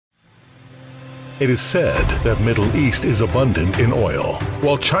It is said that Middle East is abundant in oil,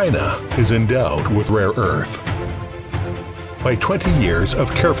 while China is endowed with rare earth. By 20 years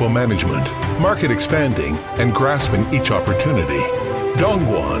of careful management, market expanding, and grasping each opportunity,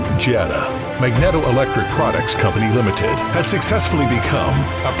 Dongguan JDA Magneto-Electric Products Company Limited has successfully become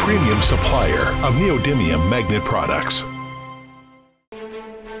a premium supplier of neodymium magnet products.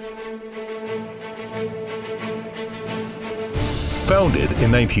 Founded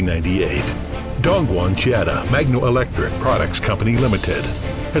in 1998, Dongguan JDA Magneto-Electric Products Company Limited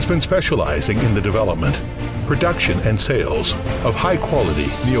has been specializing in the development, production and sales of high-quality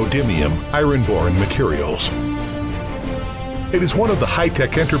neodymium iron-borne materials. It is one of the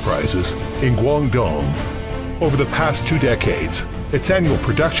high-tech enterprises in Guangdong. Over the past 2 decades, its annual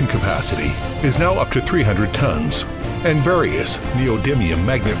production capacity is now up to 300 tons, and various neodymium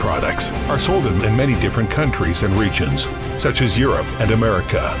magnet products are sold in many different countries and regions, such as Europe and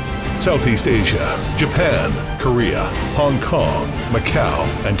America, Southeast Asia, Japan, Korea, Hong Kong, Macau,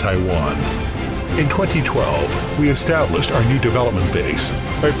 and Taiwan. In 2012, we established our new development base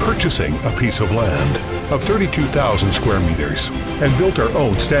by purchasing a piece of land of 32,000 square meters and built our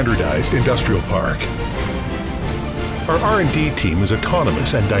own standardized industrial park. Our R&D team is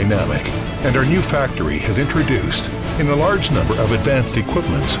autonomous and dynamic, and our new factory has introduced in a large number of advanced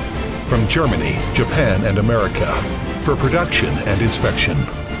equipments from Germany, Japan, and America for production and inspection.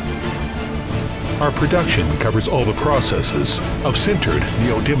 Our production covers all the processes of sintered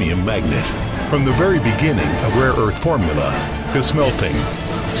neodymium magnet, from the very beginning of rare earth formula to smelting,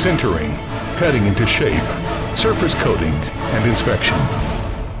 sintering, cutting into shape, surface coating, and inspection.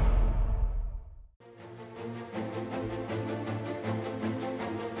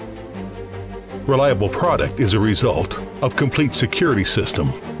 Reliable product is a result of complete security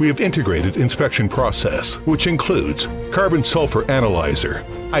system. We have integrated inspection process, which includes carbon sulfur analyzer,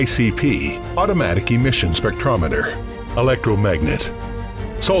 ICP, automatic emission spectrometer, electromagnet,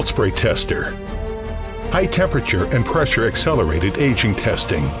 salt spray tester, high temperature and pressure accelerated aging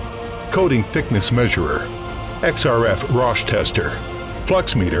testing, coating thickness measurer, XRF Roche tester,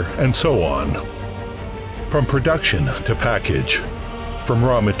 flux meter, and so on. From production to package, from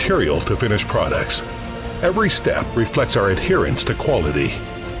raw material to finished products, every step reflects our adherence to quality.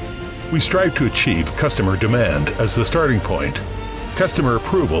 We strive to achieve customer demand as the starting point, customer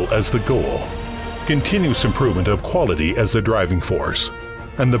approval as the goal, continuous improvement of quality as the driving force,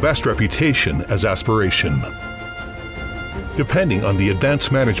 and the best reputation as aspiration. Depending on the advanced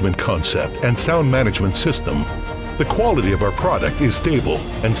management concept and sound management system, the quality of our product is stable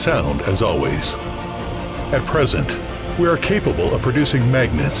and sound as always. At present, we are capable of producing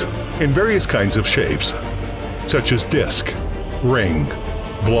magnets in various kinds of shapes, such as disc, ring,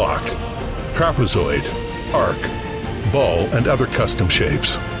 block, trapezoid, arc, ball, and other custom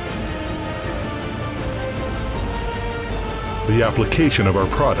shapes. The application of our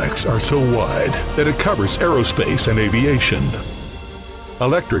products are so wide that it covers aerospace and aviation,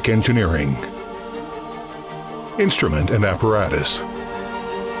 electric engineering, instrument and apparatus,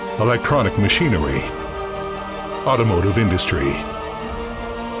 electronic machinery, automotive industry,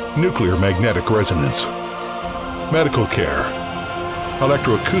 nuclear magnetic resonance, medical care,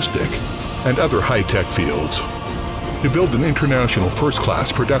 electroacoustic, and other high-tech fields. To build an international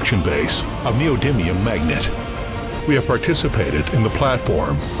first-class production base of neodymium magnet, we have participated in the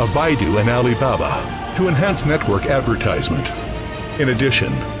platform of Baidu and Alibaba to enhance network advertisement. In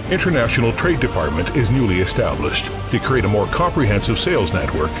addition, International Trade Department is newly established to create a more comprehensive sales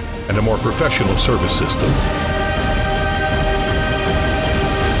network and a more professional service system.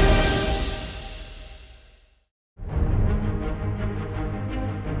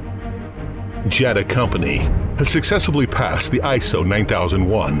 JDA Company has successfully passed the ISO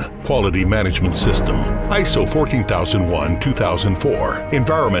 9001 Quality Management System, ISO 14001-2004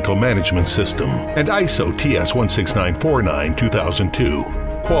 Environmental Management System, and ISO TS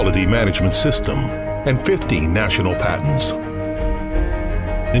 16949-2002 Quality Management System, and 15 national patents.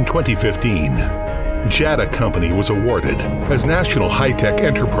 In 2015, JDA Company was awarded as National High-Tech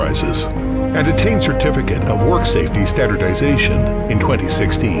Enterprises and attained Certificate of Work Safety Standardization in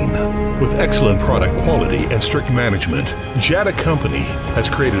 2016. With excellent product quality and strict management, JDA Company has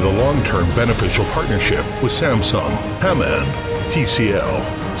created a long-term beneficial partnership with Samsung, Haman, TCL,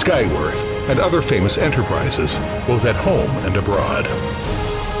 Skyworth, and other famous enterprises, both at home and abroad.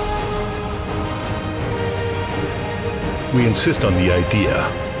 We insist on the idea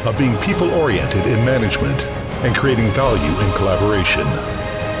of being people-oriented in management and creating value in collaboration.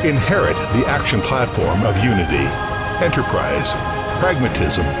 Inherit the action platform of unity, enterprise,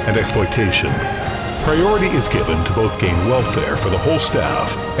 pragmatism, and exploitation. Priority is given to both gain welfare for the whole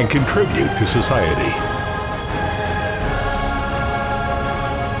staff and contribute to society.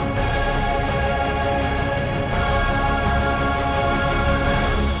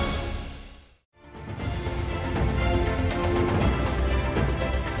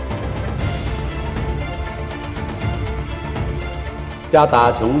嘉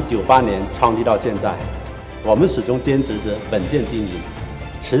达从98年创立到现在，我们始终坚持着稳健经营、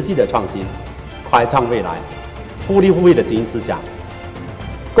持续的创新、开创未来、互利互惠的经营思想，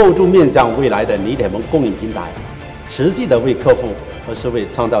构筑面向未来的锂铁锰供应平台，持续的为客户和社会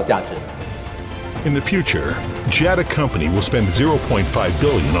创造价值。In the future, JDA Company will spend $0.5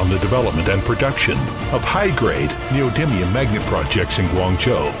 billion on the development and production of high-grade neodymium magnet projects in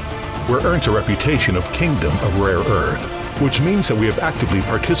Guangzhou, where it earns a reputation of Kingdom of Rare Earth, which means that we have actively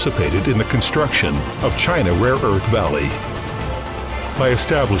participated in the construction of China Rare Earth Valley. By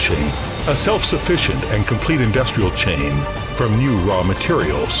establishing a self-sufficient and complete industrial chain from new raw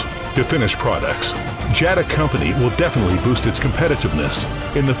materials to finished products, JDA Company will definitely boost its competitiveness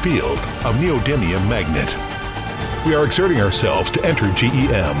in the field of neodymium magnet. We are exerting ourselves to enter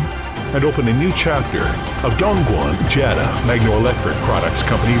GEM and open a new chapter of Dongguan JDA Magnoelectric Products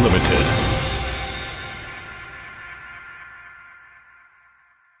Company Limited.